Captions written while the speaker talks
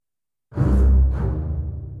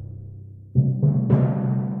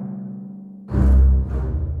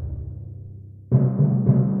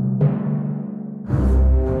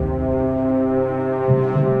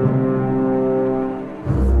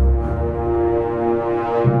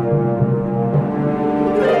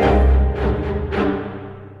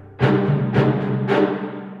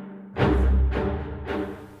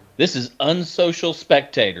This is Unsocial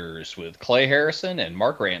Spectators with Clay Harrison and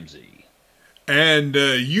Mark Ramsey. And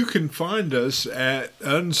you can find us at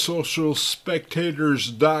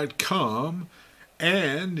unsocialspectators.com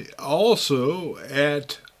and also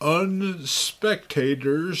at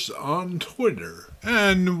unspectators on Twitter.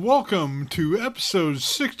 And welcome to episode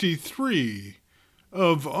 63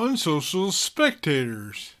 of Unsocial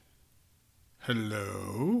Spectators.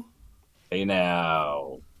 Hello? Hey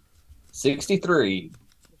now. 63.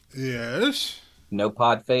 Yes? No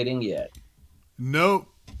pod fading yet. Nope.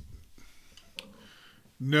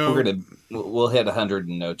 No. We'll hit 100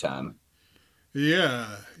 in no time. Yeah.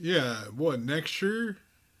 What, next year?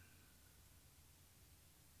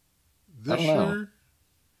 This year?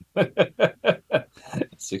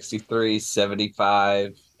 63,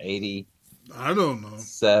 75, 80. I don't know.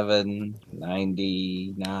 7,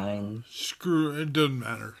 99. Screw it. Doesn't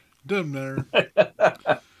matter.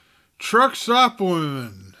 Truck stop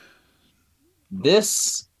women.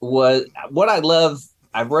 This was what I love.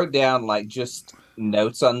 I wrote down like just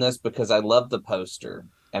notes on this because I love the poster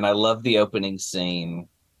and I love the opening scene.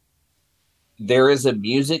 There is a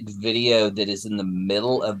music video that is in the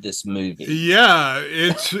middle of this movie. Yeah,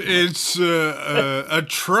 it's a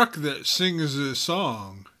truck that sings a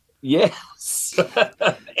song. Yes,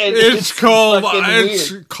 it's called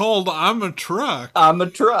 "I'm a Truck." I'm a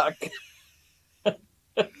Truck.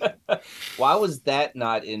 Why was that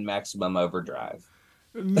not in Maximum Overdrive?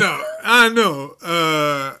 No, I know.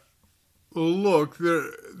 Look,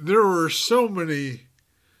 there were so many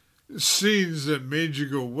scenes that made you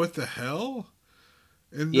go, "What the hell?"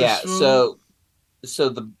 In this film? So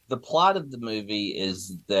the plot of the movie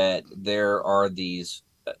is that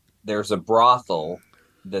there's a brothel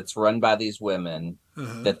that's run by these women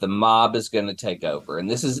that the mob is going to take over,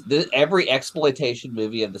 and every exploitation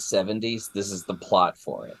movie of the 70s. This is the plot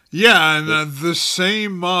for it. Yeah, and the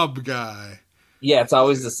same mob guy. Yeah, it's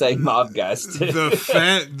always the same mob guys too. The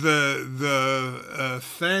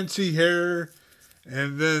fancy hair,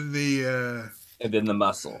 and then the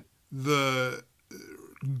muscle. The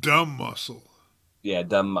dumb muscle. Yeah,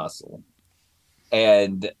 dumb muscle.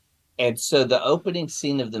 And so the opening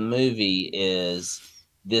scene of the movie is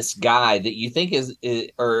this guy that you think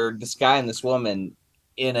or this guy and this woman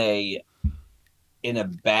in a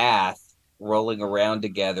bath rolling around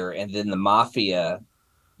together, and then the mafia,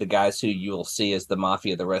 the guys who you'll see as the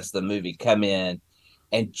mafia the rest of the movie, come in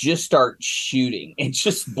and just start shooting and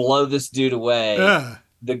just blow this dude away. Yeah.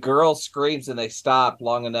 The girl screams and they stop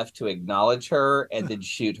long enough to acknowledge her and then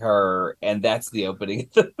shoot her, and that's the opening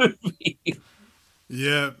of the movie.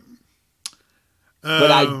 Yeah.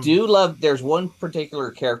 But I do love, there's one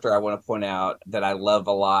particular character I want to point out that I love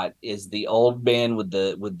a lot, is the old man with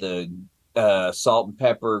the salt and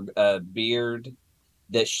pepper beard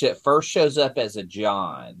that first shows up as a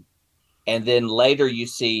John, and then later you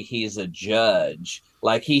see he's a judge.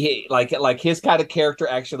 Like his kind of character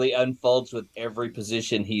actually unfolds with every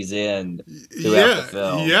position he's in throughout the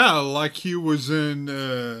film. Yeah, like he was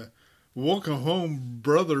in Welcome Home,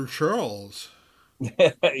 Brother Charles.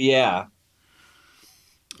 Yeah.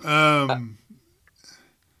 There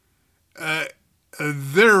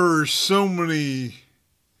are so many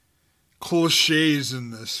cliches in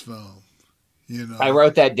this film. You know, I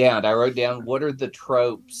wrote that down. What are the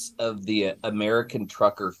tropes of the American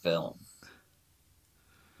trucker film?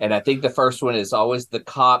 And I think the first one is always the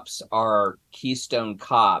cops are Keystone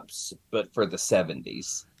Cops, but for the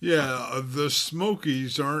 70s. Yeah, the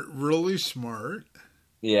Smokies aren't really smart.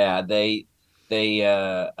 Yeah, they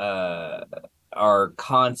are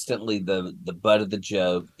constantly the butt of the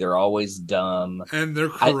joke. They're always dumb. And they're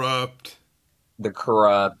corrupt. They're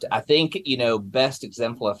corrupt. I think, best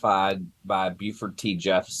exemplified by Buford T.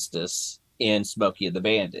 Justice in Smokey and the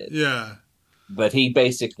Bandit. Yeah. But he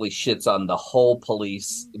basically shits on the whole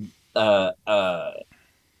police group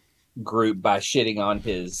by shitting on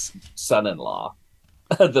his son-in-law,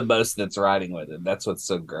 the most that's riding with him. That's what's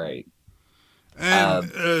so great. And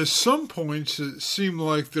at some points, it seemed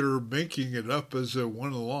like they were making it up as it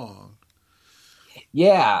went along.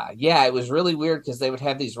 Yeah, it was really weird because they would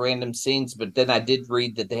have these random scenes, but then I did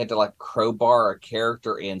read that they had to like crowbar a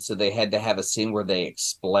character in, so they had to have a scene where they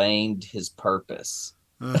explained his purpose.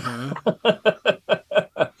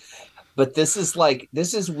 But this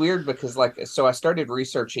is weird because so I started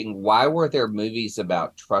researching why were there movies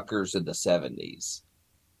about truckers in the 70s,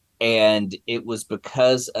 and it was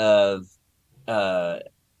because of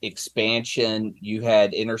expansion. You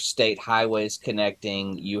had interstate highways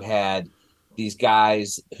connecting. You had these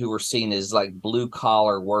guys who were seen as like blue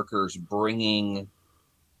collar workers bringing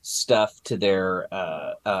stuff to their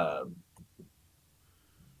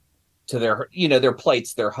to their, their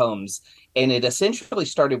plates, their homes. And it essentially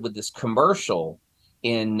started with this commercial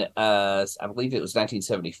in I believe it was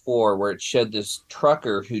 1974, where it showed this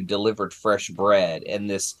trucker who delivered fresh bread, and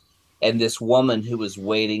this woman who was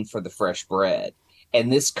waiting for the fresh bread.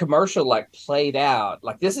 And this commercial like played out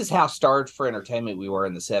like, this is how starved for entertainment we were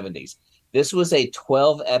in the 70s. This was a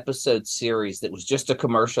 12 episode series that was just a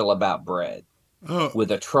commercial about bread,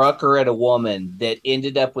 with a trucker and a woman, that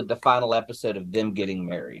ended up with the final episode of them getting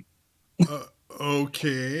married.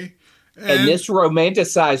 Okay. And this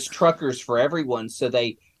romanticized truckers for everyone. So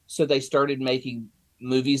they started making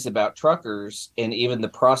movies about truckers, and even the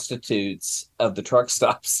prostitutes of the truck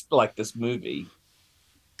stops like this movie.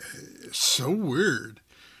 So weird.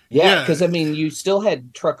 Yeah, because I mean, you still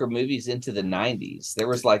had trucker movies into the 90s. There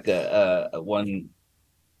was like a one,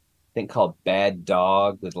 I think, called Bad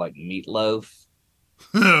Dog with like Meatloaf.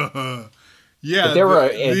 Yeah, but there were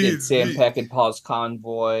Sam Peckinpah's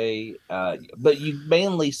Convoy. But you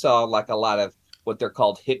mainly saw like a lot of what they're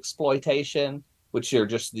called Hicksploitation, which are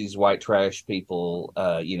just these white trash people,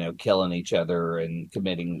 killing each other and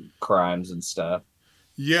committing crimes and stuff.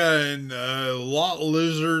 Yeah, and lot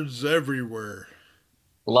lizards everywhere.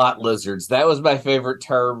 Lot lizards. That was my favorite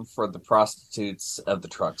term for the prostitutes of the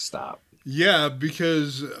truck stop. Yeah,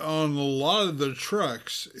 because on a lot of the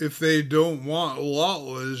trucks, if they don't want lot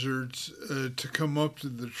lizards to come up to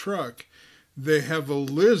the truck, they have a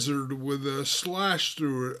lizard with a slash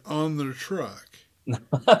through it on their truck.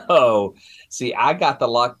 Oh, see, I got the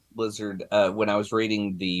lot lizard when I was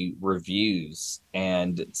reading the reviews,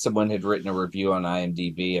 and someone had written a review on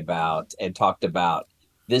IMDb and talked about,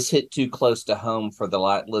 this hit too close to home for the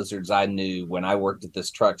lot lizards I knew when I worked at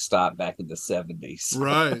this truck stop back in the 70s.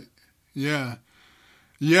 Right. Yeah.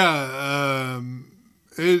 Yeah.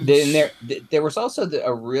 Then there was also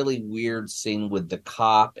a really weird scene with the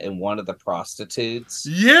cop and one of the prostitutes.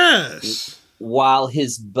 Yes. While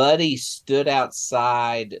his buddy stood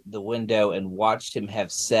outside the window and watched him have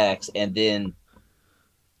sex, and then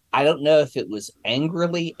I don't know if it was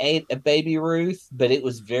angrily ate a Baby Ruth, but it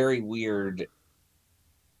was very weird.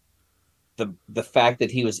 The fact that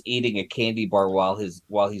he was eating a candy bar while he's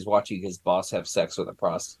watching his boss have sex with a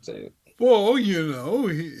prostitute. Well,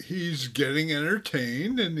 he's getting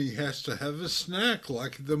entertained, and he has to have a snack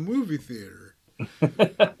like at the movie theater.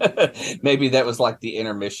 Maybe that was like the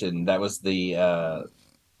intermission. That was the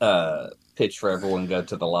pitch for everyone go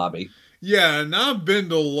to the lobby. Yeah, and I've been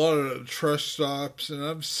to a lot of truck stops, and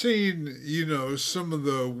I've seen, some of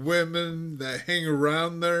the women that hang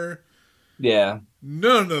around there. Yeah.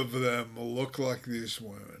 None of them look like these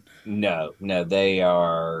women. No, they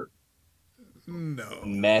are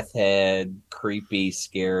meth head, creepy,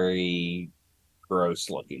 scary, gross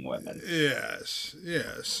looking women. Yes,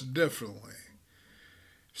 definitely.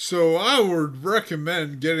 So I would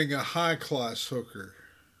recommend getting a high class hooker.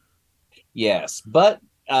 Yes, but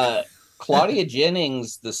Claudia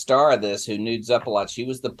Jennings, the star of this, who nudes up a lot, she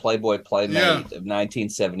was the Playboy Playmate of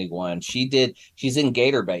 1971. She's in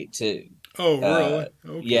Gator Bait too. Oh, really?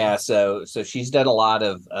 Okay. Yeah, so she's done a lot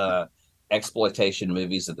of exploitation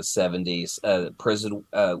movies of the 70s, prison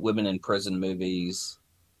women in prison movies,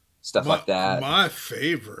 stuff like that. My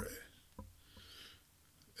favorite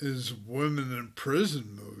is women in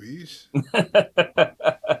prison movies.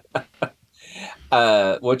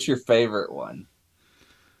 What's your favorite one?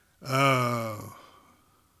 Oh,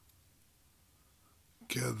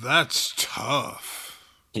 God, that's tough.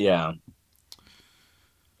 Yeah.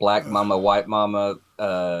 Black Mama, White Mama,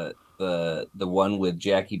 the one with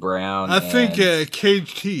Jackie Brown. I think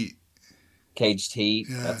Caged Heat. Caged Heat,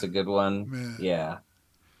 yeah. That's a good one. Yeah.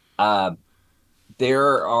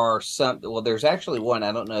 There are there's actually one,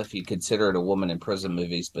 I don't know if you consider it a woman in prison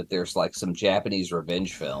movies, but there's like some Japanese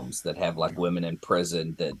revenge films that have like women in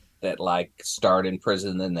prison that like start in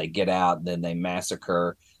prison, then they get out, and then they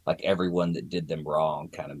massacre like everyone that did them wrong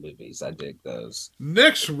kind of movies. I dig those.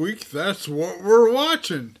 Next week, that's what we're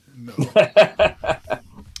watching. No.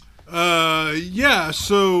 Yeah.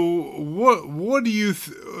 So, what do you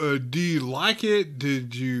do? You like it?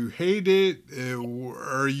 Did you hate it?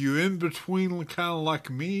 Are you in between, kind of like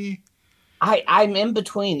me? I'm in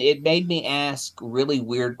between. It made me ask really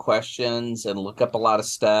weird questions and look up a lot of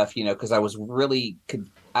stuff, because I was really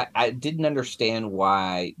I didn't understand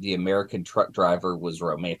why the American truck driver was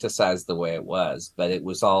romanticized the way it was, but it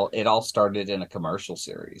all started in a commercial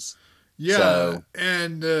series. Yeah,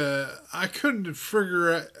 and I couldn't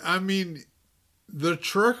figure out. I mean, the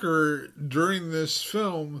trucker during this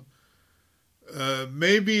film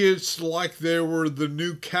maybe it's like they were the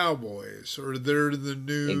new cowboys, or they're the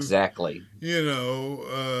new, exactly. They're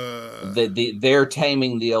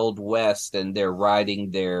taming the old west, and they're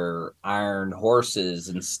riding their iron horses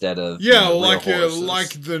instead of like real horses.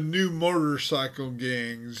 like the new motorcycle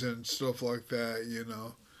gangs and stuff like that.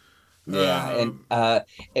 Yeah,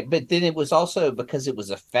 but then it was also because it was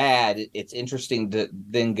a fad. It's interesting to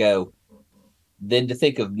then to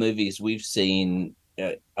think of movies we've seen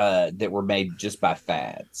that were made just by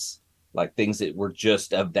fads, like things that were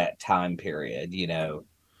just of that time period.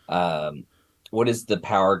 What is the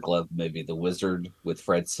Power Glove movie, The Wizard with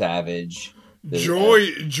Fred Savage?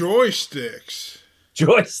 Joysticks.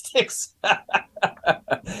 Joysticks.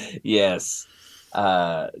 Yes.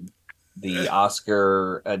 The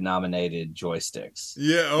Oscar nominated Joysticks.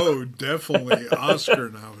 Yeah, definitely Oscar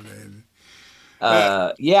nominated.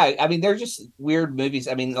 Yeah, I mean, they're just weird movies.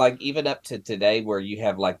 I mean, like even up to today, where you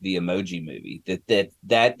have like the Emoji Movie,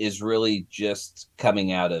 that is really just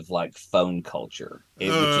coming out of like phone culture, which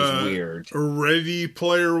is weird. Ready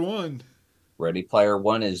Player One. Ready Player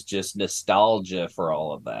One is just nostalgia for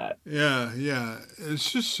all of that. Yeah,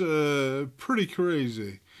 it's just pretty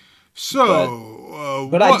crazy. So,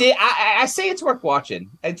 but I say it's worth watching.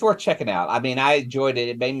 It's worth checking out. I mean, I enjoyed it.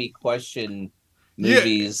 It made me question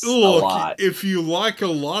movies a lot. If you like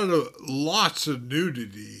lots of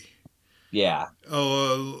nudity, yeah,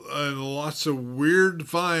 and lots of weird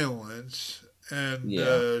violence,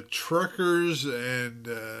 and truckers and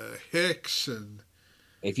hicks, and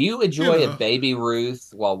if you enjoy a Baby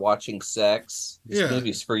Ruth while watching sex, this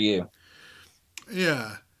movie's for you.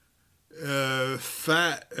 Yeah.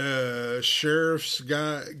 Fat sheriff's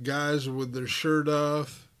guys with their shirt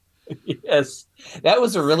off. Yes, that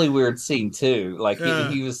was a really weird scene too. Like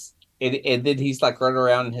he was, and then he's like running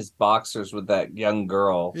around in his boxers with that young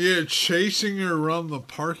girl. Yeah, chasing her around the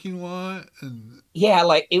parking lot, and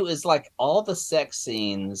like it was like all the sex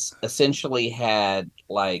scenes essentially had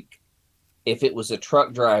like, if it was a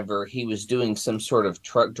truck driver, he was doing some sort of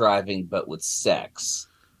truck driving, but with sex.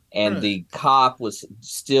 And the cop was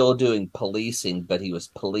still doing policing, but he was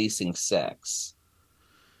policing sex.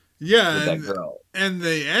 Yeah, with that girl. And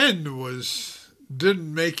the end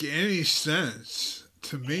didn't make any sense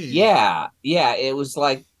to me. Yeah, it was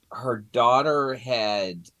like her daughter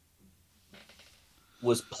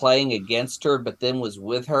was playing against her, but then was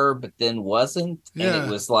with her, but then wasn't. Yeah. And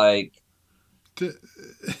it was like,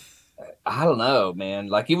 I don't know, man.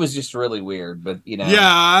 Like, it was just really weird, but Yeah,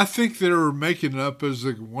 I think they were making it up as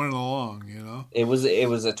they went along, It was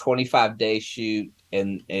a 25-day shoot,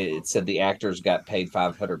 and it said the actors got paid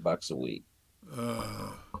 $500 a week.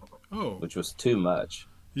 Which was too much.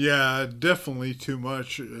 Yeah, definitely too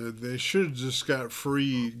much. They should have just got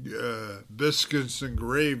free biscuits and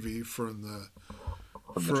gravy from the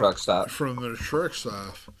truck stop. From the truck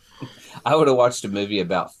stop. I would have watched a movie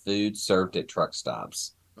about food served at truck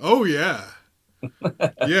stops. Oh, yeah.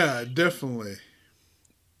 Yeah, definitely.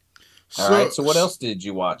 All right, so what else did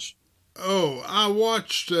you watch? Oh, I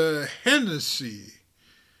watched Hennessy.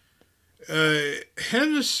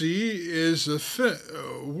 Hennessy is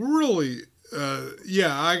really...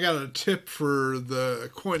 I got a tip for the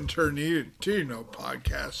Quentin Tarantino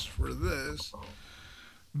podcast for this.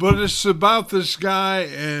 But it's about this guy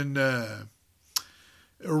and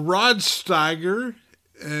Rod Steiger,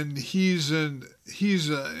 and he's in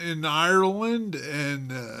Ireland,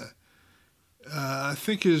 and I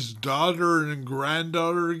think his daughter and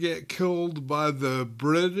granddaughter get killed by the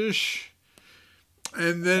British,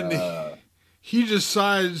 and then he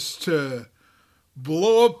decides to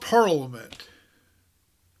blow up Parliament.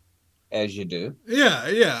 As you do.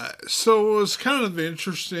 Yeah. So it was kind of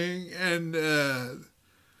interesting, and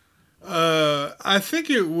I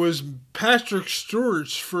think it was Patrick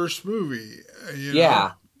Stewart's first movie.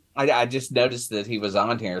 Yeah. I just noticed that he was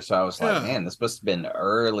on here, so I was like, man, this must have been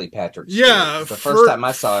early Patrick Stewart. Yeah. The first time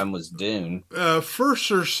I saw him was Dune.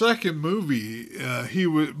 First or second movie, he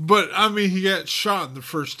was, but I mean, he got shot in the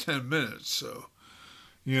first 10 minutes, so,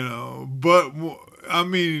 but I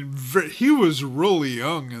mean, he was really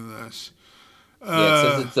young in this. It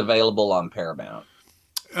says it's available on Paramount.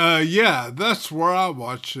 Yeah, that's where I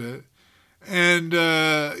watched it. And,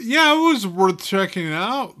 it was worth checking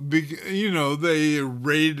out. They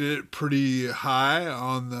rated it pretty high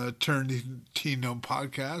on the Tarantino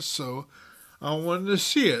podcast, so I wanted to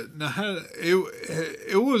see it. Now,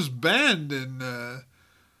 it was banned in,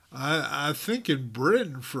 I think, in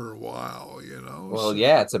Britain for a while, Well,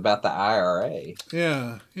 it's about the IRA.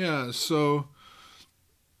 Yeah, so...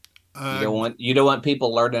 You don't want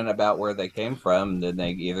people learning about where they came from. Then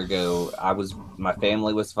they either go, my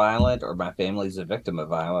family was violent, or my family's a victim of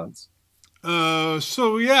violence.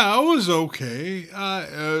 So yeah, it was okay.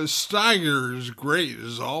 Steiger is great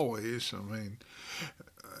as always. I mean,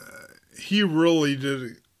 he really did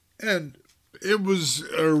it. And it was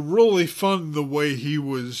really fun the way he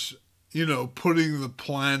was, putting the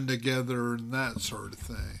plan together and that sort of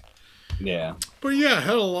thing. Yeah. But yeah, I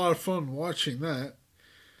had a lot of fun watching that.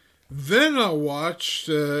 Then I watched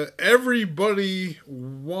Everybody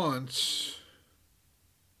Wants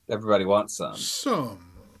Some. Some.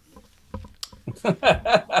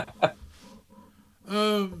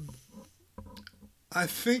 I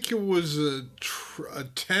think it was a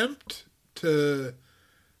attempt to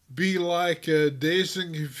be like Dazed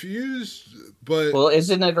and Confused, but Well,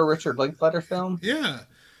 isn't it a Richard Linklater film? yeah,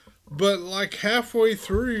 but like halfway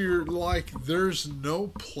through, you're like, "There's no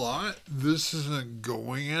plot. This isn't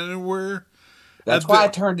going anywhere." That's why I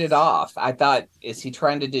turned it off. I thought, is he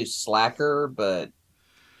trying to do Slacker? But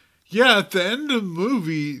yeah, at the end of the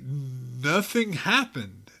movie, nothing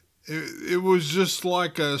happened. It was just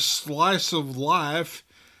like a slice of life,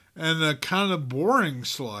 and a kind of boring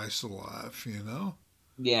slice of life,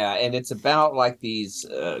 yeah, and it's about like these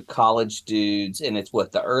college dudes, and it's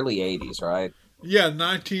what, the early 80s, right? Yeah,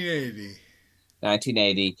 1980.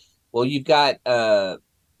 1980. Well, you've got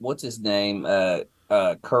what's his name?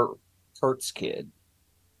 Kurt's kid.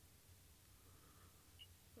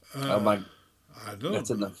 Oh my, I don't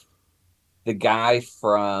that's know. in the guy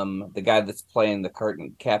that's playing the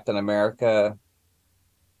curtain Captain America.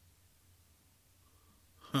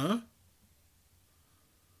 Huh?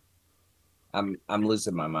 I'm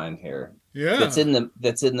losing my mind here. Yeah. That's in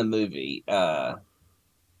the movie.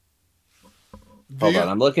 Hold on,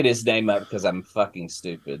 I'm looking his name up because I'm fucking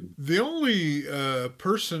stupid. The only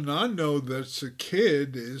person I know that's a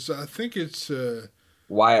kid is, I think it's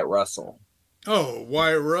Wyatt Russell. Oh,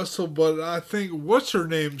 Wyatt Russell, but I think what's her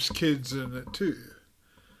name's kid's in it too.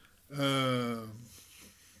 The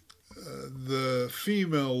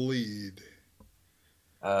female lead.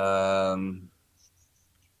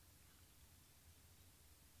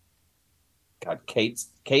 God,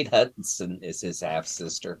 Kate Hudson is his half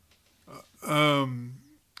sister. Well,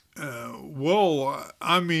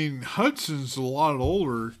 I mean, Hudson's a lot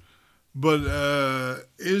older, but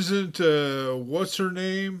isn't what's her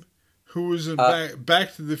name, who was in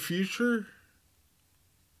Back to the Future?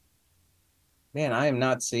 Man, I am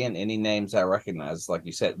not seeing any names I recognize. Like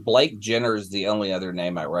you said, Blake Jenner is the only other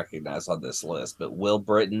name I recognize on this list. But Will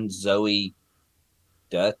Britton, Zoe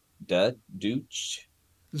Deutch.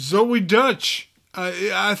 Zoe Dutch.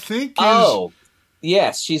 I think.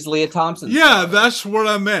 Yes, she's Leah Thompson. Yeah, that's what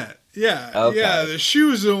I meant. Yeah, okay. Yeah. She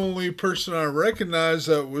was the only person I recognized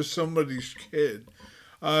that was somebody's kid.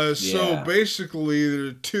 So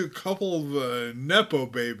basically, there are couple of nepo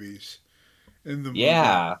babies in the movie.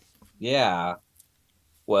 Yeah.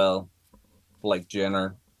 Well, Blake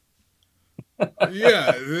Jenner.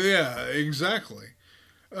 yeah, exactly.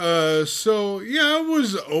 So yeah, it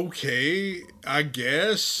was okay, I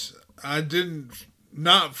guess. I didn't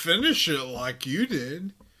not finish it like you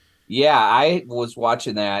did. Yeah, I was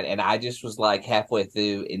watching that and I just was like halfway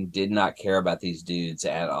through and did not care about these dudes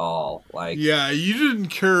at all. Like, yeah, you didn't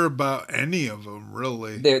care about any of them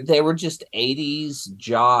really. They were just 80s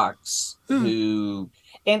jocks who,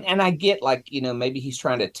 and I get, like, maybe he's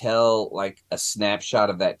trying to tell like a snapshot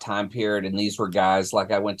of that time period, and these were guys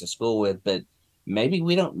like I went to school with, but maybe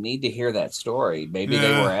we don't need to hear that story. Maybe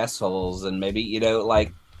they were assholes, and maybe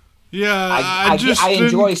like. Yeah, I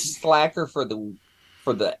enjoy Slacker for the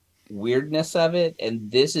weirdness of it, and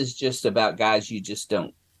this is just about guys you just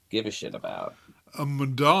don't give a shit about. A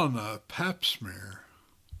Madonna pap smear.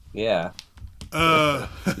 Yeah. You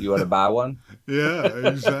want to buy one? Yeah,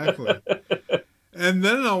 exactly. And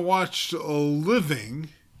then I watched Living,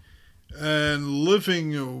 and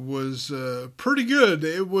Living was pretty good.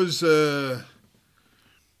 It was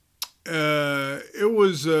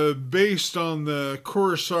based on the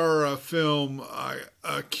Kurosawa film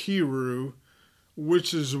Akiru,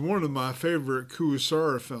 which is one of my favorite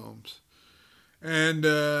Kurosawa films. And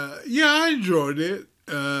I enjoyed it.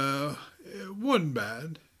 It wasn't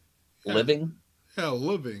bad. Living? Yeah,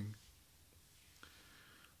 Living.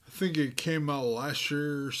 I think it came out last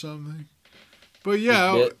year or something. But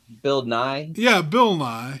yeah. Bill Nye? Yeah, Bill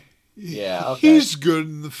Nye. Yeah, okay. He's good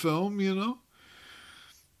in the film, Yeah,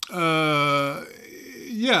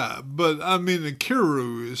 but I mean,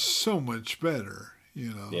 Akiru is so much better,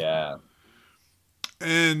 Yeah.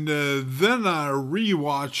 And then I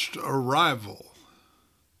rewatched Arrival.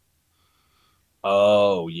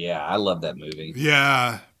 Oh, yeah. I love that movie.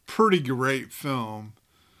 Yeah, pretty great film.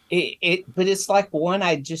 But it's like one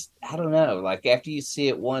I don't know. Like, after you see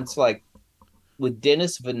it once, like, with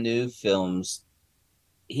Dennis Villeneuve films,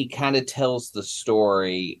 he kind of tells the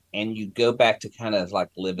story, and you go back to kind of like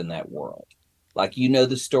live in that world. Like, you know,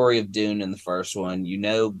 the story of Dune in the first one, you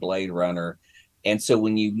know, Blade Runner. And so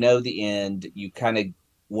when you know the end, you kind of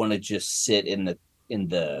want to just sit in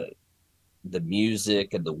the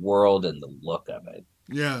music and the world and the look of it.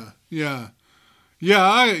 Yeah, yeah,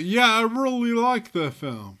 I really like that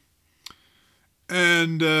film.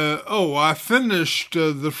 And I finished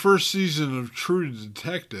the first season of True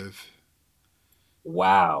Detective.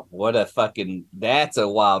 Wow, what a fucking that's a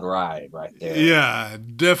wild ride right there. Yeah,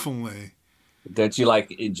 definitely. Don't you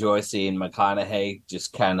like enjoy seeing McConaughey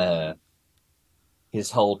just kind of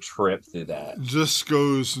his whole trip through that? Just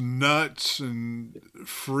goes nuts and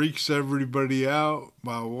freaks everybody out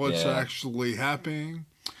by what's Yeah. actually happening.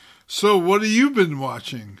 So, what have you been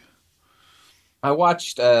watching? I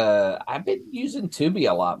watched I've been using Tubi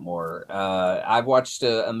a lot more. I've watched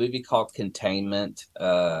a movie called Containment.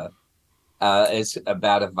 It's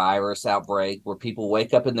about a virus outbreak where people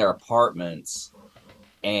wake up in their apartments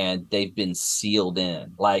and they've been sealed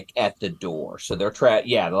in, like at the door. So they're trapped.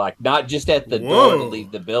 Yeah, like not just at the door to Whoa.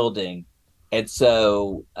 leave the building. And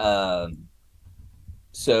so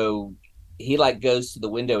he like goes to the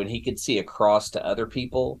window and he can see across to other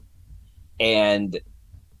people. And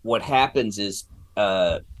what happens is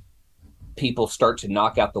people start to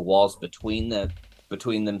knock out the walls between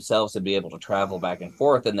themselves and be able to travel back and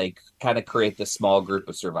forth, and they kind of create this small group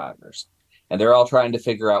of survivors, and they're all trying to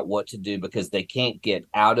figure out what to do because they can't get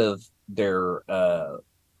out of their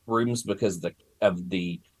rooms because of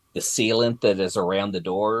the sealant that is around the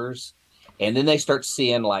doors. And then they start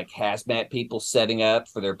seeing like hazmat people setting up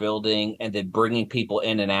for their building and then bringing people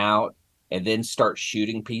in and out and then start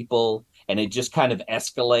shooting people, and it just kind of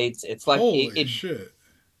escalates. It's like Holy shit.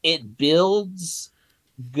 it builds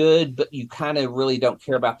good, but you kind of really don't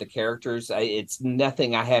care about the characters. It's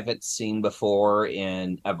nothing I haven't seen before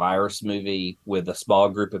in a virus movie with a small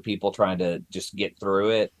group of people trying to just get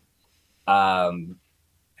through it. Um,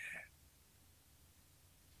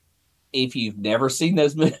 if you've never seen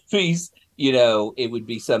those movies, you know, it would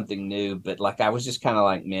be something new, but like I was just kind of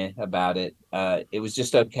like meh about it. It was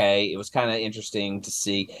just okay. It was kind of interesting to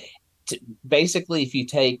see. Basically, if you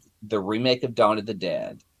take the remake of Dawn of the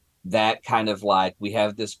Dead, that kind of like we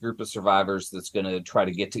have this group of survivors that's going to try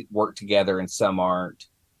to get to work together and some aren't.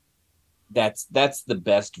 That's the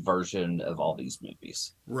best version of all these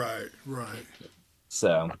movies. Right, right.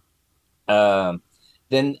 So um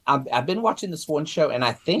then I've been watching this one show, and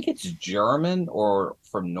I think it's German or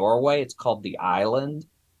from Norway. It's called The Island,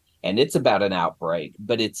 and it's about an outbreak,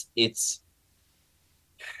 but it's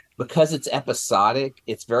because it's episodic.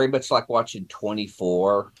 It's very much like watching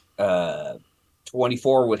 24.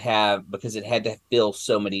 24 would have, because it had to fill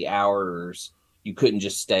so many hours, you couldn't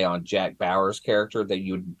just stay on Jack Bauer's character, that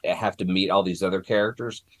you would have to meet all these other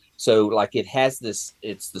characters. So like it has this,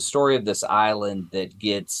 it's the story of this island that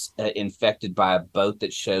gets infected by a boat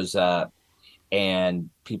that shows up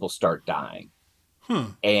and people start dying.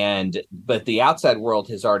 And but the outside world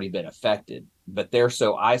has already been affected, but they're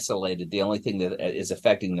so isolated. The only thing that is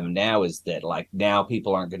affecting them now is that like now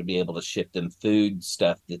people aren't going to be able to ship them food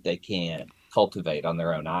stuff that they can cultivate on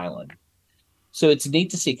their own island. So it's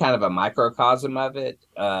neat to see kind of a microcosm of it.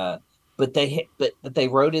 But they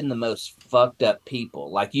wrote in the most fucked up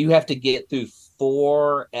people. Like you have to get through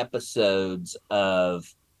 4 episodes of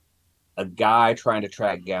a guy trying to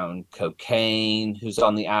track down cocaine who's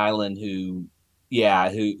on the island,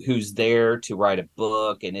 who's there to write a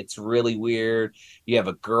book, and it's really weird. You have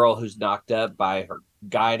a girl who's knocked up by her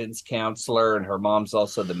guidance counselor, and her mom's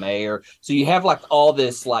also the mayor. So you have like all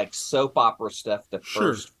this like soap opera stuff the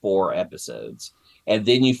first 4 episodes, and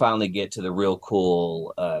then you finally get to the real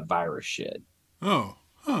cool virus shit. Oh,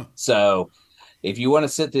 huh. So if you want to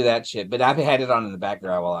sit through that shit, but I've had it on in the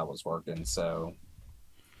background while I was working. So,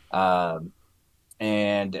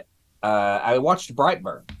 and I watched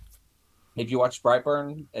Brightburn. Have you watched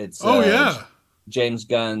Brightburn? It's yeah, James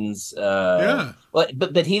Gunn's. Yeah.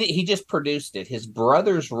 But he just produced it. His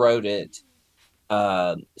brothers wrote it.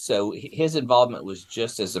 So his involvement was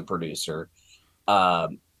just as a producer.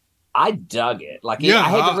 I dug it. Like I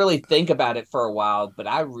had to really think about it for a while, but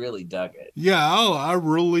I really dug it. Yeah, I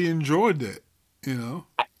really enjoyed it. You know.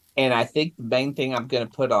 And I think the main thing I'm going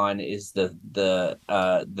to put on is the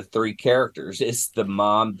 3 characters. It's the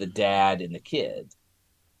mom, the dad, and the kid.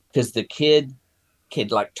 Because the kid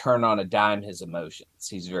could like turn on a dime his emotions.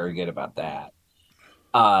 He's very good about that.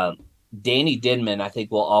 Danny Denman, I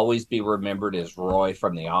think, will always be remembered as Roy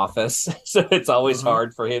from The Office. So it's always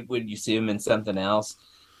hard for him when you see him in something else.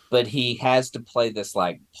 But he has to play this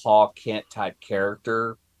like Paul Kent type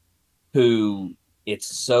character who it's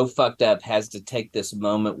so fucked up, has to take this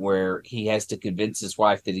moment where he has to convince his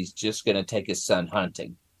wife that he's just going to take his son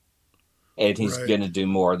hunting, and he's Right. going to do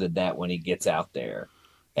more than that when he gets out there.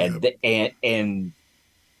 And Yep. and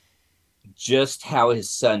just how his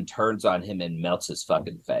son turns on him and melts his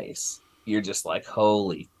fucking face. You're just like,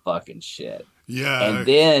 holy fucking shit. Yeah.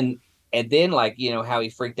 And then like, you know, how he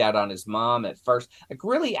freaked out on his mom at first. Like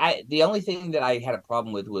really, the only thing that I had a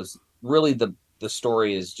problem with was really the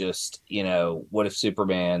story is just, you know, what if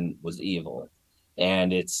Superman was evil?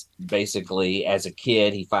 And it's basically, as a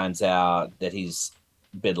kid, he finds out that he's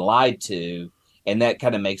been lied to, and that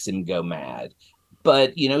kind of makes him go mad.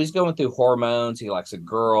 But, you know, he's going through hormones. He likes a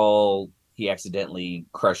girl. He accidentally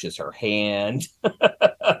crushes her hand.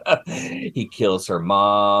 He kills her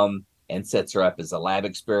mom and sets her up as a lab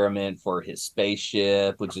experiment for his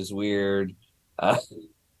spaceship, which is weird. Uh,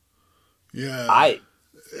 Yeah. I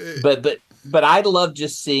but I love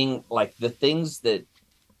just seeing like the things that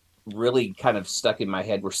really kind of stuck in my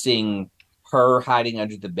head were seeing her hiding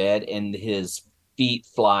under the bed and his feet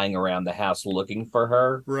flying around the house looking for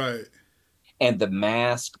her, Right. and the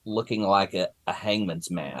mask looking like a hangman's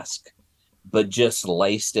mask, but just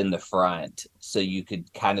laced in the front so you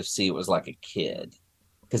could kind of see it was like a kid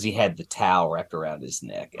because he had the towel wrapped around his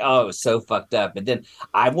neck. Oh, it was so fucked up. And then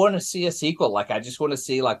I want to see a sequel. Like I just want to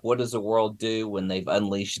see like what does the world do when they've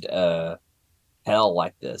unleashed hell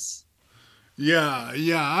like this. Yeah.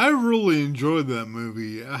 Yeah. I really enjoyed that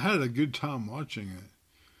movie. I had a good time watching it.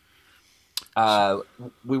 Uh,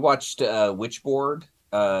 we watched Witchboard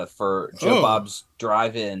for Joe Oh. Bob's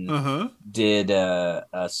Drive-In. Uh-huh. Did a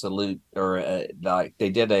salute, or like they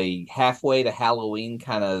did a halfway to Halloween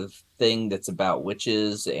kind of thing that's about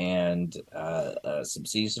witches and some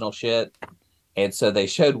seasonal shit. And so they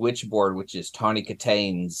showed Witchboard, which is Tawny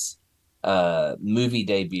Kitane's movie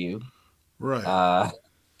debut. Right.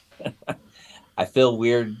 I feel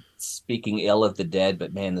weird speaking ill of the dead,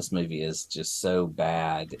 but man, this movie is just so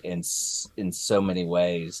bad in so many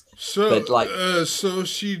ways. So, But like, so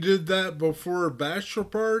she did that before a bachelor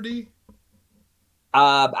party?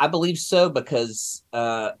 I believe so because,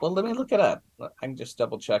 well, let me look it up. I can just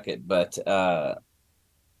double check it, but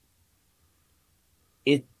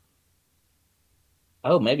it.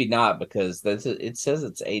 Oh, maybe not because it says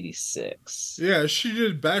it's 86. Yeah, she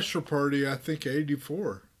did bachelor party, I think,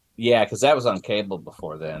 84. Yeah, because that was on cable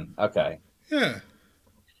before then. Okay. Yeah.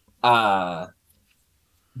 Uh,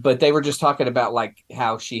 but they were just talking about like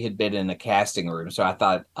how she had been in a casting room. So I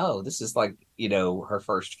thought, oh, this is like, you know, her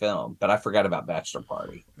first film. But I forgot about Bachelor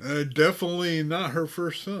Party. Definitely not her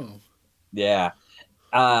first film. Yeah.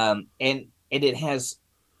 And it has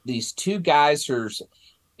these two guys who's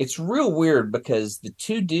it's real weird because the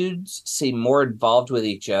two dudes seem more involved with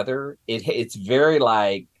each other. It's very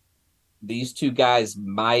like these two guys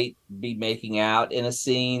might be making out in a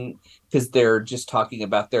scene because they're just talking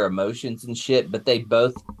about their emotions and shit, but they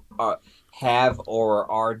both have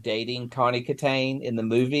or are dating Tawny Katane in the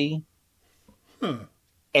movie. Huh.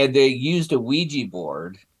 And they used a Ouija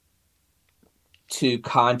board to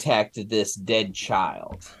contact this dead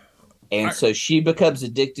child. And so she becomes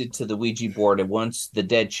addicted to the Ouija board and wants the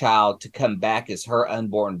dead child to come back as her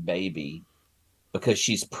unborn baby because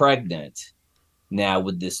she's pregnant now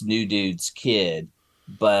with this new dude's kid.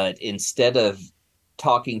 But instead of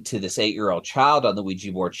talking to this 8-year-old child on the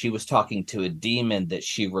Ouija board, she was talking to a demon that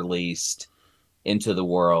she released into the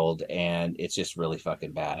world. And it's just really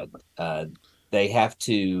fucking bad. They have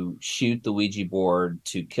to shoot the Ouija board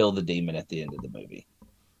to kill the demon at the end of the movie.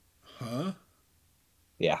 Huh?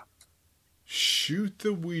 Yeah. Shoot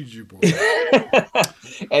the Ouija board.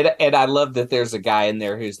 and I love that there's a guy in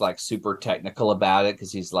there who's like super technical about it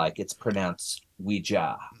because he's like, it's pronounced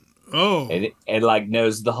Ouija. Oh. And like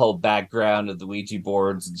knows the whole background of the Ouija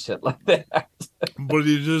boards and shit like that. But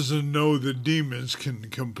he doesn't know the demons can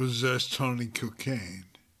possess Tawny Kitane.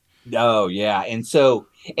 Oh, yeah. And so,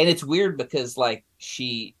 and it's weird because like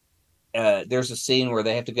there's a scene where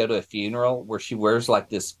they have to go to a funeral where she wears like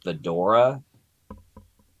this fedora.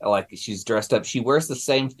 Like she's dressed up. She wears the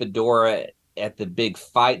same fedora at the big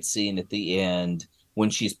fight scene at the end when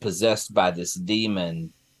she's possessed by this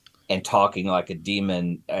demon and talking like a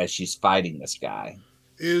demon as she's fighting this guy.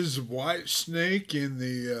 Is White Snake in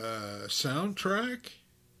the soundtrack?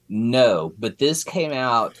 No, but this came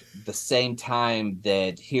out the same time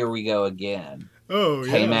that Here We Go Again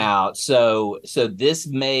came out. So this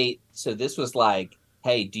was like,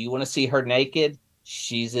 hey, do you want to see her naked?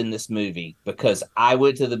 She's in this movie because I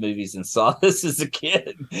went to the movies and saw this as a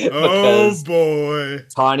kid. Oh boy!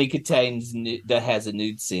 Tawny Kitane's that has a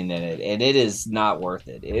nude scene in it, and it is not worth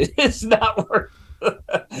it. It is not worth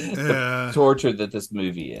the torture that this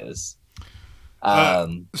movie is.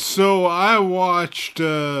 So I watched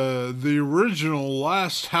the original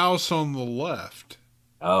Last House on the Left.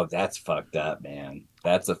 Oh, that's fucked up, man.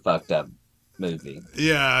 That's a fucked up movie.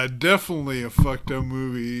 Yeah, definitely a fucked up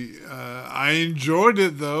movie. I enjoyed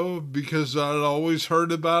it though because I'd always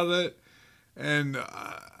heard about it, and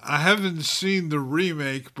I haven't seen the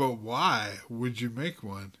remake. But why would you make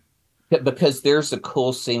one? Because there's a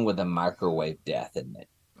cool scene with a microwave death in it.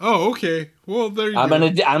 Oh, okay. Well, there you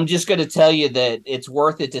go. I'm just gonna tell you that it's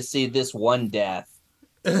worth it to see this one death.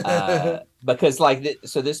 Because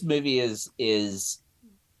so this movie is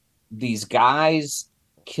these guys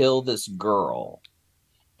kill this girl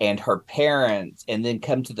and her parents, and then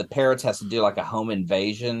come to the parents' house to do like a home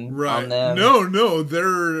invasion Right. on them. No,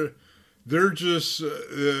 they're just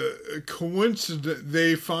coincident.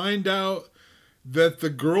 They find out that the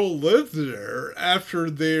girl lived there after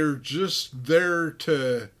they're just there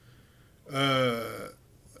to.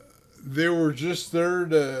 They were just there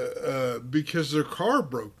to because their car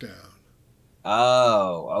broke down.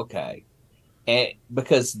 Oh, okay. And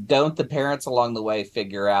because don't the parents along the way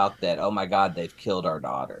figure out that, oh my God, they've killed our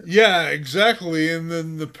daughter? Yeah, exactly. And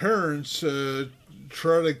then the parents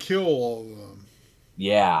try to kill all of them.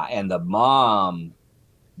 Yeah, and the mom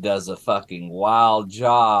does a fucking wild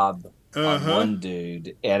job on one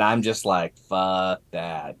dude, and I'm just like, fuck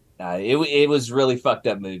that. It was really fucked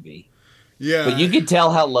up movie. Yeah, but you can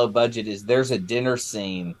tell how low budget is. There's a dinner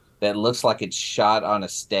scene that looks like it's shot on a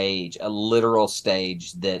stage, a literal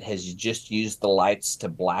stage that has just used the lights to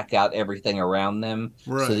black out everything around them,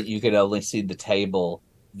 right. so that you could only see the table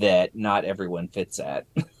that not everyone fits at.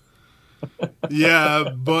 Yeah,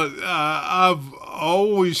 but I've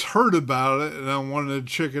always heard about it, and I wanted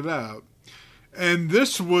to check it out. And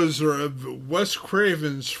this was Wes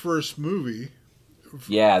Craven's first movie.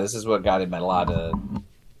 Yeah, this is what got him a lot of.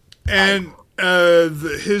 And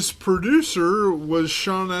his producer was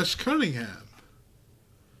Sean S. Cunningham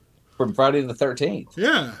from Friday the 13th.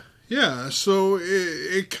 Yeah. So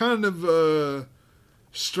it kind of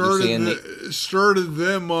started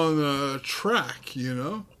them on a track, you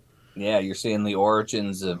know. Yeah, you're seeing the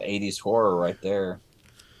origins of 80s horror right there.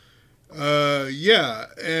 Yeah,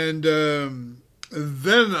 and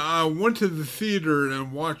then I went to the theater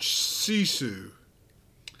and watched Sisu.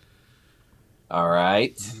 All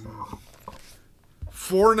right.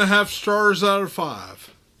 4.5 stars out of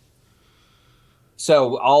 5.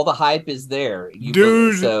 So all the hype is there,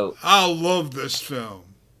 dude. I love this film,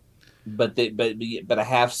 but a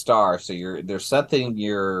half star. So there's something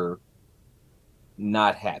you're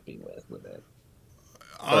not happy with it.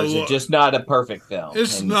 Or is it just not a perfect film?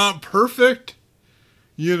 It's not perfect.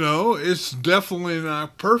 You know, it's definitely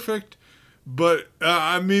not perfect. But,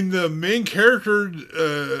 I mean, the main character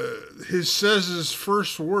says his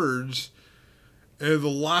first words in the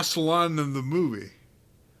last line of the movie.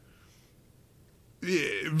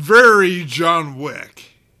 Very John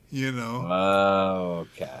Wick, you know. Oh,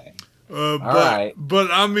 okay. All right.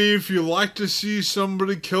 But, I mean, if you like to see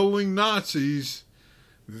somebody killing Nazis,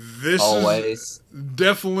 this is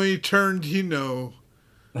definitely Tarantino.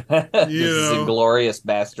 This is Inglourious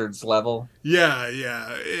Bastards level. Yeah,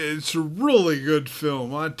 it's a really good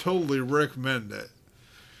film. I totally recommend it.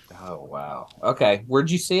 Oh wow! Okay, where'd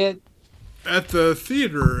you see it? At the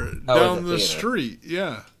theater down the street.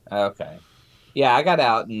 Yeah. Okay. Yeah, I got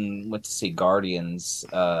out and went to see Guardians,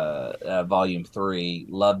 Volume 3.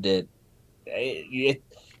 Loved it.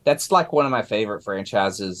 That's like one of my favorite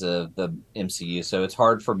franchises of the MCU. So it's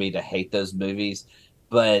hard for me to hate those movies,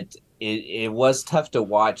 but it was tough to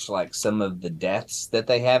watch like some of the deaths that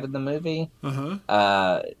they have in the movie.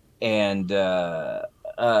 But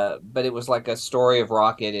it was like a story of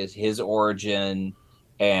Rocket, is his origin,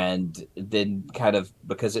 and then kind of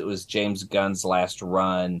because it was James Gunn's last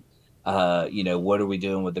run, what are we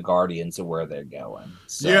doing with the Guardians and where they're going?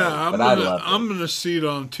 So, yeah, I'm gonna see it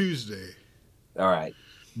on Tuesday. All right.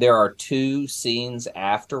 There are 2 scenes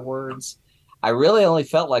afterwards. I really only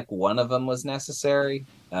felt like one of them was necessary.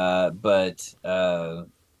 But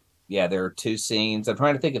there are 2 scenes. I'm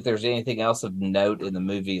trying to think if there's anything else of note in the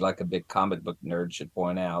movie, like a big comic book nerd should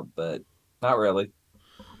point out, but not really.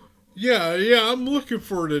 Yeah, I'm looking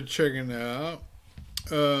forward to checking it out.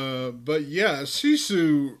 But yeah,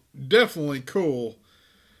 Sisu, definitely cool.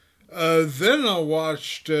 Then I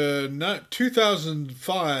watched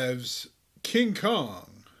 2005's King Kong.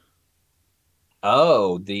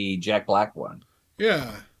 Oh, the Jack Black one.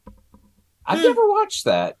 Yeah. I've never watched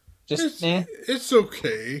that. It's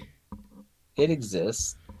okay. It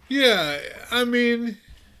exists. Yeah, I mean,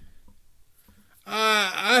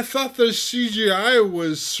 I thought the CGI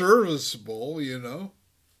was serviceable, you know.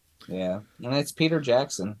 Yeah, and it's Peter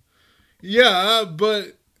Jackson. Yeah,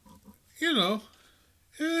 but you know,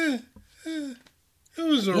 eh, it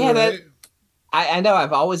was alright. I know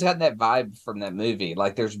I've always gotten that vibe from that movie.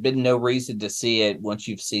 Like, there's been no reason to see it once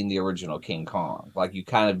you've seen the original King Kong. Like, you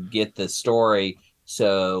kind of get the story.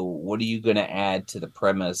 So, what are you going to add to the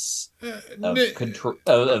premise of control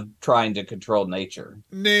of trying to control nature?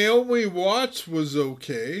 Naomi Watts was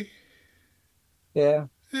okay. Yeah.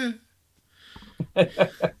 Eh. I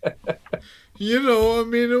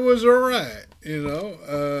mean, it was alright.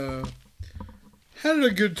 Had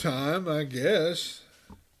a good time, I guess.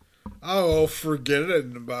 I'll forget it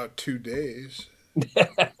in about 2 days.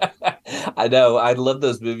 I know. I love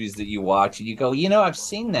those movies that you watch and you go, I've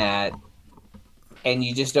seen that. And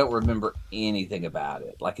you just don't remember anything about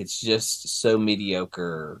it. Like, it's just so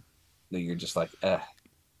mediocre that you're just like, ugh.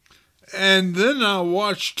 And then I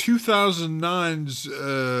watched 2009's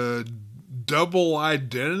Double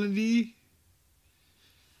Identity.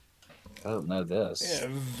 I don't know this. Yeah,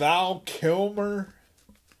 Val Kilmer.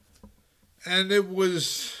 And it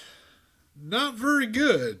was not very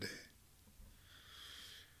good.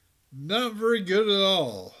 Not very good at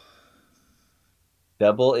all.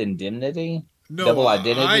 Double Indemnity? No, Double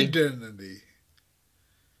Identity? Identity.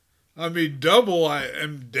 I mean, Double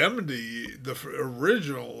Indemnity, the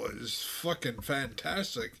original, is fucking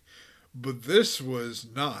fantastic. But this was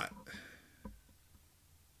not.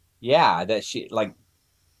 Yeah,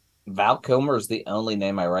 Val Kilmer is the only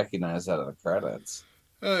name I recognize out of the credits.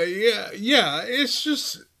 Yeah.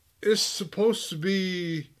 It's supposed to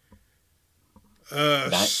be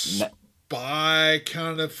a spy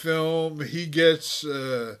kind of film. He gets,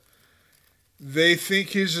 they think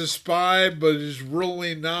he's a spy, but he's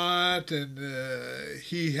really not. And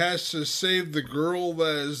he has to save the girl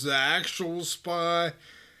that is the actual spy.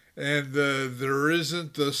 And there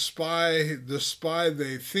isn't the spy. The spy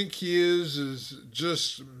they think he is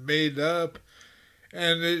just made up.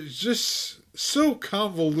 And it's just so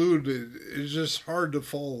convoluted. It's just hard to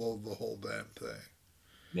follow the whole damn thing.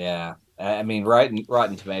 Yeah. I mean,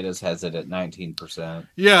 Rotten Tomatoes has it at 19%.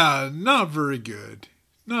 Yeah, not very good.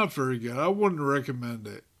 Not very good. I wouldn't recommend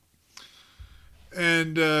it.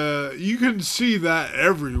 And you can see that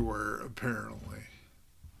everywhere, apparently.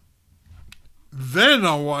 Then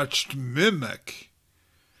I watched Mimic.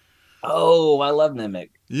 Oh, I love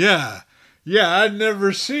Mimic. Yeah, I'd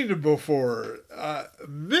never seen it before.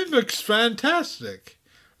 Mimic's fantastic,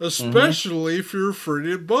 especially if you're afraid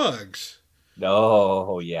of bugs.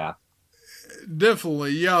 Oh, yeah.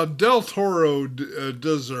 Definitely, yeah. Del Toro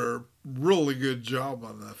does a really good job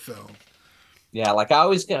on that film. Yeah, like I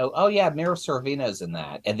always go, oh yeah, Mira Sorvino's in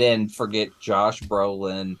that, and then forget Josh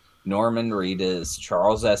Brolin, Norman Reedus,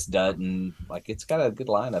 Charles S. Dutton. Like, it's got a good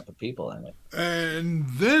lineup of people in it. And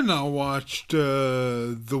then I watched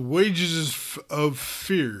The Wages of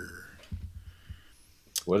Fear.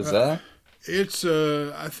 What is that? It's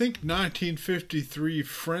I think 1953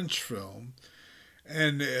 French film.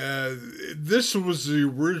 And this was the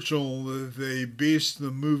original that they based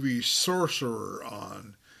the movie Sorcerer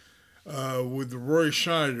on with Roy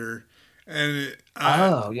Scheider. And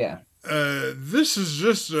this is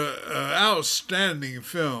just an outstanding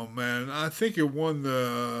film, man. I think it won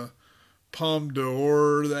the Palme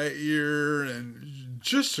d'Or that year, and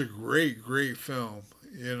just a great, great film.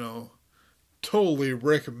 Totally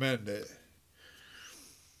recommend it.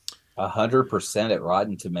 100% at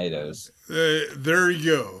Rotten Tomatoes. There you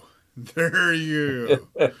go.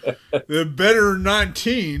 The better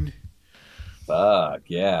 19. Fuck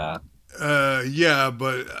yeah.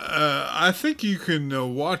 But I think you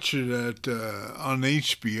can watch it on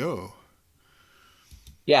HBO.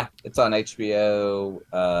 Yeah, it's on HBO,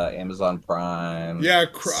 Amazon Prime. Yeah,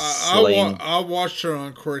 I watched it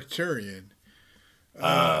on Criterion.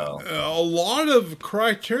 A lot of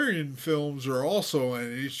Criterion films are also on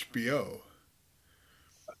HBO.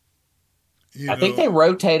 I think they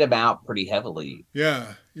rotate them out pretty heavily.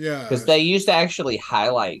 Yeah. Because they used to actually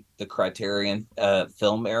highlight the Criterion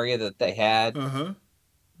film area that they had.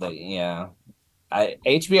 But yeah,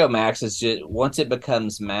 HBO Max is just, once it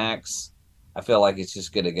becomes Max, I feel like it's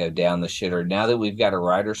just going to go down the shitter. Now that we've got a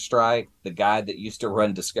writer's strike, the guy that used to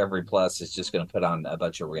run Discovery Plus is just going to put on a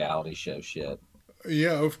bunch of reality show shit.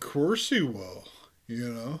 Yeah, of course he will.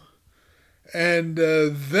 And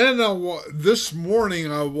then this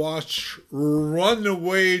morning I watched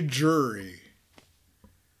Runaway Jury.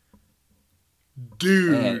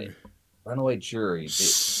 Dude. Man, Runaway Jury.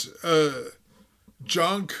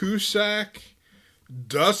 John Cusack,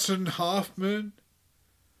 Dustin Hoffman.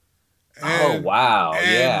 And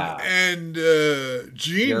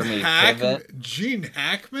Gene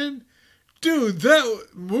Hackman. Dude, that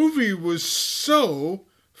movie was so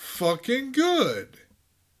fucking good.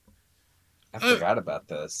 I forgot about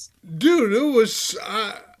this. Dude, it was...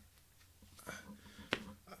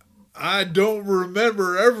 I don't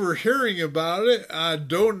remember ever hearing about it. I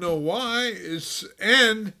don't know why.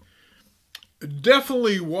 And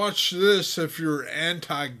definitely watch this if you're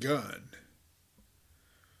anti-gun.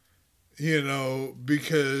 You know,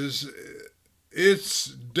 because it's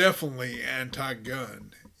definitely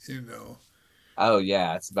anti-gun, you know. Oh,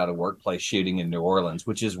 yeah. It's about a workplace shooting in New Orleans,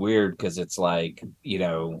 which is weird because it's like, you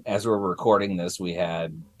know, as we're recording this, we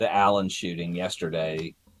had the Allen shooting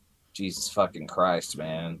yesterday. Jesus fucking Christ,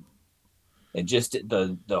 man. And just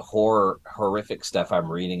the horrific stuff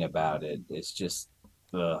I'm reading about it. It's just,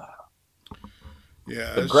 ugh.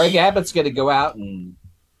 Yeah. But Greg Abbott's going to go out and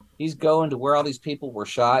he's going to where all these people were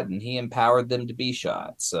shot and he empowered them to be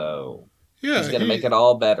shot. So yeah, he's going to make it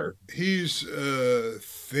all better. He's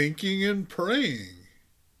thinking and praying.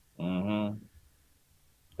 Mm-hmm.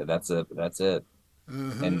 But that's it.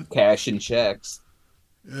 Uh-huh. And cashing checks.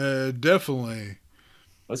 Definitely.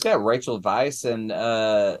 It's got Rachel Weisz and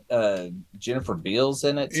Jennifer Beals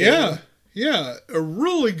in it too. Yeah. A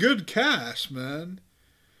really good cast, man.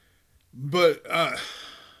 But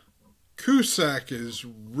Cusack is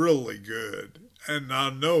really good. And I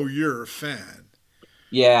know you're a fan.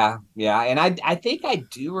 Yeah. And I think I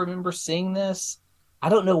do remember seeing this. I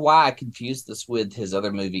don't know why I confused this with his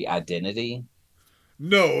other movie, Identity.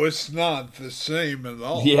 No, it's not the same at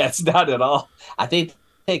all. Yeah, it's not at all. I think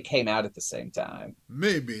they came out at the same time.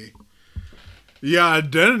 Maybe. Yeah,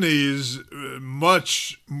 Identity is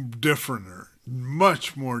much different,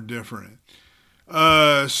 much more different.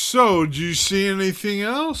 So, do you see anything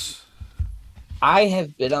else? I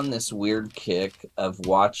have been on this weird kick of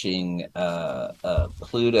watching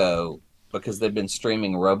Pluto because they've been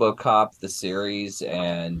streaming RoboCop the series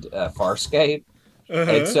and Farscape.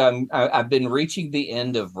 Uh-huh. And so I've been reaching the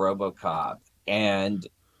end of RoboCop, and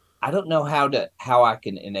I don't know how I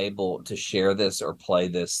can enable to share this or play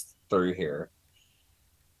this through here.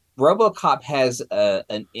 RoboCop has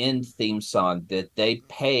an end theme song that they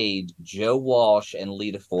paid Joe Walsh and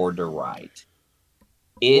Lita Ford to write.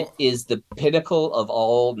 It is the pinnacle of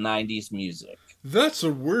all 90s music. That's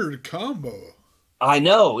a weird combo. I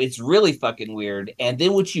know, it's really fucking weird. And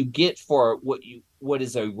then what you get for what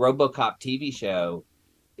is a RoboCop TV show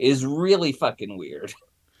is really fucking weird.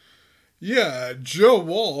 Yeah, Joe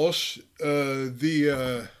Walsh,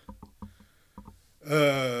 the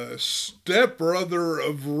stepbrother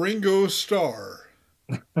of Ringo Starr.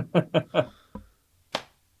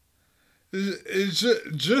 It's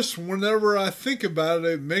just whenever I think about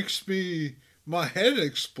it, it makes my head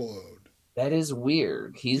explode. That is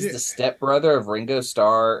weird. He's the stepbrother of Ringo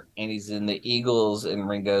Starr, and he's in the Eagles, and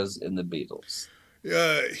Ringo's in the Beatles.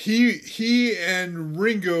 He and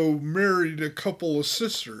Ringo married a couple of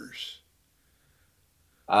sisters.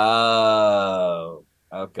 Oh,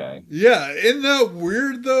 okay. Yeah, isn't that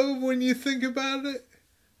weird though when you think about it?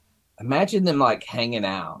 Imagine them like hanging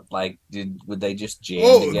out. Like, would they just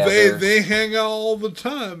jam together? They hang out all the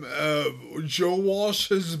time. Joe Walsh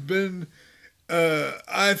has been.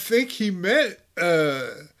 I think he met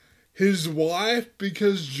his wife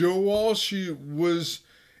because Joe Walsh was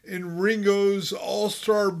in Ringo's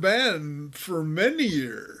all-star band for many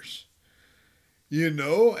years. You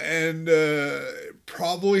know, and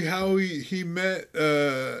probably how he met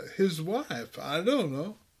his wife. I don't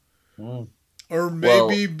know. Mm. Or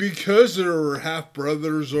maybe because they were half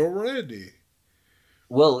brothers already.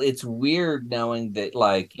 Well, it's weird knowing that,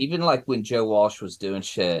 like, even like when Joe Walsh was doing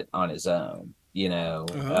shit on his own, you know,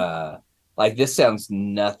 like this sounds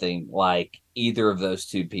nothing like either of those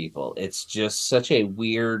two people. It's just such a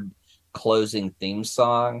weird closing theme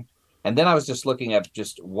song. And then I was just looking up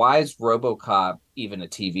just why is RoboCop even a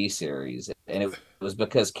TV series? And it was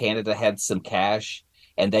because Canada had some cash.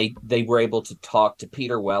 And they were able to talk to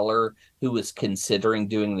Peter Weller, who was considering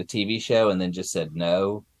doing the TV show, and then just said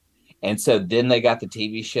no. And so then they got the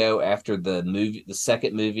TV show after the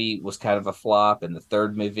second movie was kind of a flop, and the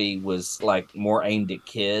third movie was like more aimed at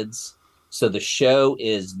kids. So the show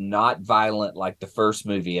is not violent like the first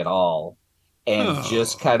movie at all. And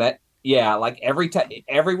just kind of, like every time,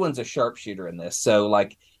 everyone's a sharpshooter in this. So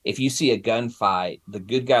like, if you see a gunfight, the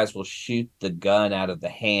good guys will shoot the gun out of the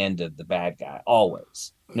hand of the bad guy,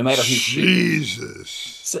 always, no matter who. Jesus.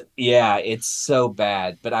 So, yeah, it's so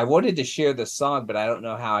bad. But I wanted to share this song, but I don't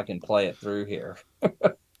know how I can play it through here.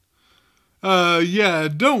 Yeah,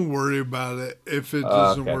 don't worry about it if it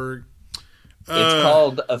doesn't work. It's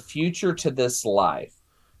called A Future to This Life.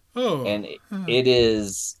 Oh. And it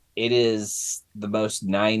is the most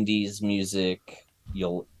 90s music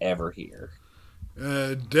you'll ever hear.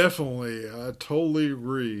 Definitely. I totally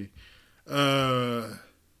agree.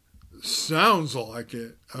 Sounds like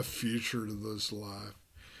it. A future to this life.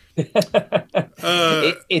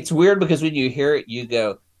 It's weird because when you hear it, you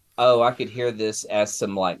go, "Oh, I could hear this as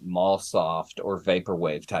some like mall soft or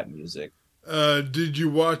vaporwave type music." Did you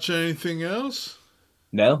watch anything else?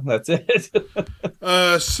 No, that's it.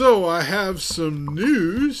 So I have some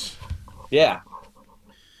news. Yeah.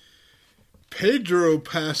 Pedro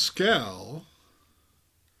Pascal.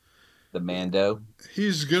 The Mando.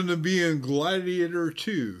 He's going to be in Gladiator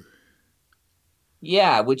 2.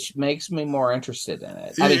 Yeah, which makes me more interested in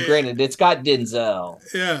it. I mean, granted, it's got Denzel.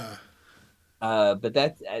 Yeah. But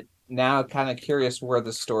that's now kind of curious where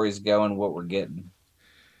the story's going, what we're getting.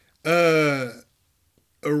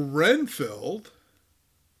 Renfield.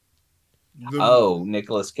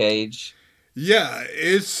 Nicolas Cage. Yeah,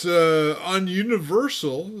 it's on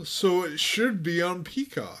Universal, so it should be on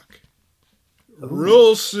Peacock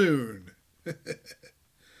real soon.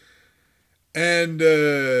 And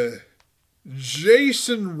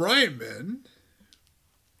Jason Reitman.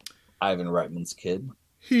 Ivan Reitman's kid.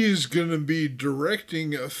 He's going to be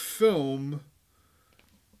directing a film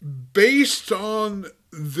based on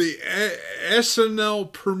the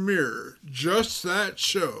SNL premiere, just that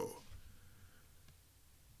show.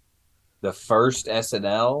 The first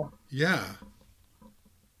SNL? Yeah.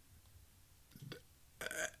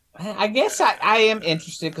 I guess I am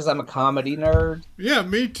interested because I'm a comedy nerd. Yeah,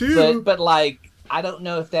 me too. But like, I don't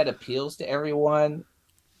know if that appeals to everyone,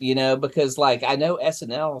 because like I know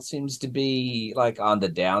SNL seems to be like on the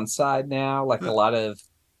downside now. Like a lot of,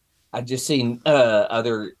 I've just seen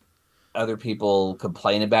other people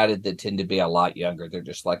complain about it that tend to be a lot younger. They're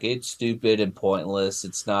just like, it's stupid and pointless.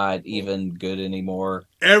 It's not even good anymore.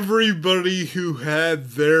 Everybody who had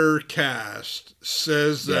their cast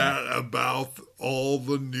says that about all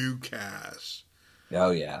the new cast.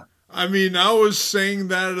 Oh, yeah. I mean, I was saying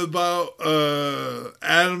that about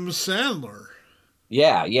Adam Sandler.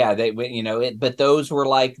 Yeah. They, but those were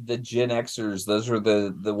like the Gen Xers. Those were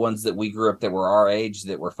the ones that we grew up that were our age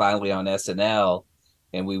that were finally on SNL.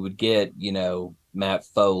 And we would get, Matt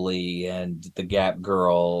Foley and the Gap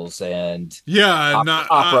Girls and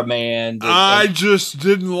Opera Man. I just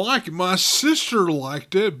didn't like it. My sister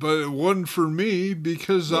liked it, but it wasn't for me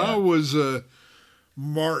because I was a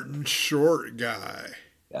Martin Short guy.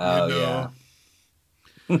 Oh,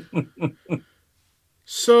 yeah.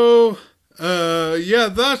 So,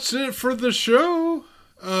 that's it for the show.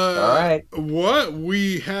 All right.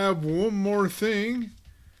 We have one more thing.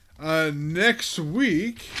 Next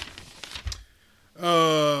week,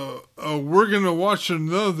 we're gonna watch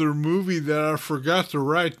another movie that I forgot to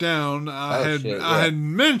write down. I had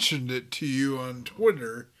mentioned it to you on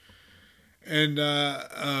Twitter, and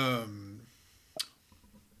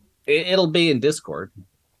it'll be in Discord.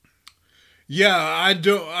 Yeah,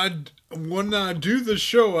 when I do the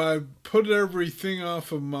show, I put everything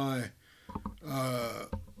off of my.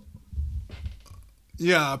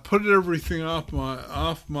 I put everything off my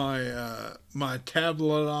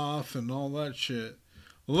tablet off and all that shit.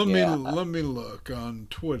 Let me look on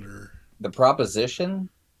Twitter. The Proposition?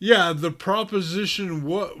 Yeah, The Proposition.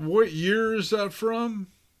 What year is that from?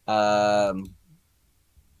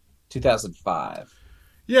 2005.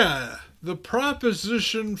 Yeah, The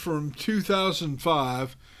Proposition from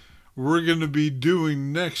 2005. We're going to be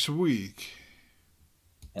doing next week.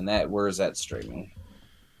 And where is that streaming?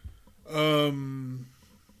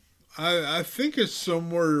 I think it's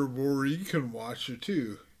somewhere where you can watch it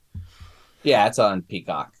too. Yeah, it's on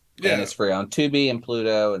Peacock. Yeah. And it's free on Tubi and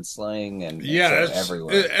Pluto and Sling and it's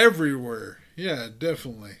everywhere. Everywhere. Yeah,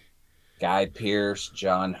 definitely. Guy Pearce,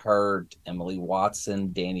 John Hurt, Emily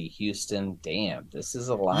Watson, Danny Houston. Damn, this is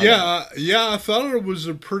a lot. Yeah, I thought it was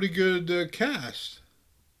a pretty good cast.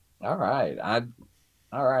 All right.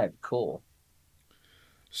 All right, cool.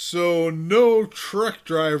 So no truck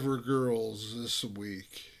driver girls this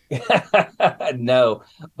week. No,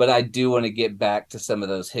 but I do want to get back to some of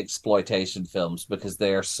those Hicksploitation films because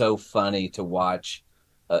they are so funny to watch.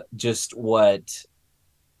 Just what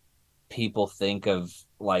people think of,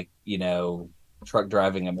 like, truck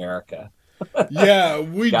driving America. Yeah,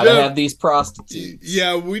 we gotta have these prostitutes.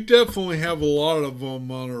 Yeah, we definitely have a lot of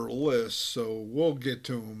them on our list, so we'll get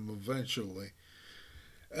to them eventually.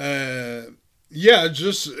 It'll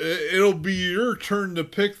be your turn to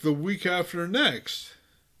pick the week after next.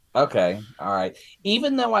 Okay, all right.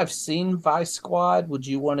 Even though I've seen Vice Squad, would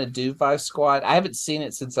you want to do Vice Squad? I haven't seen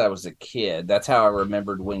it since I was a kid. That's how I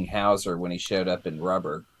remembered Wing Hauser when he showed up in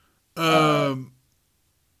Rubber. Yeah,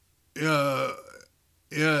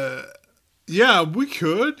 we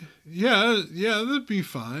could. Yeah, that'd be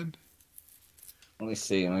fine. Let me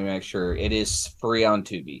see. Let me make sure. It is free on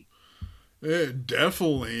Tubi.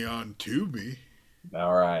 Definitely on Tubi.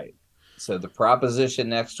 All right. So the proposition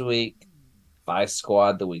next week, Vice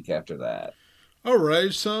Squad the week after that. All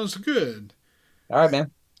right, sounds good. All right,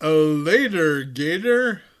 man. Later,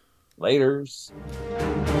 Gator. Laters.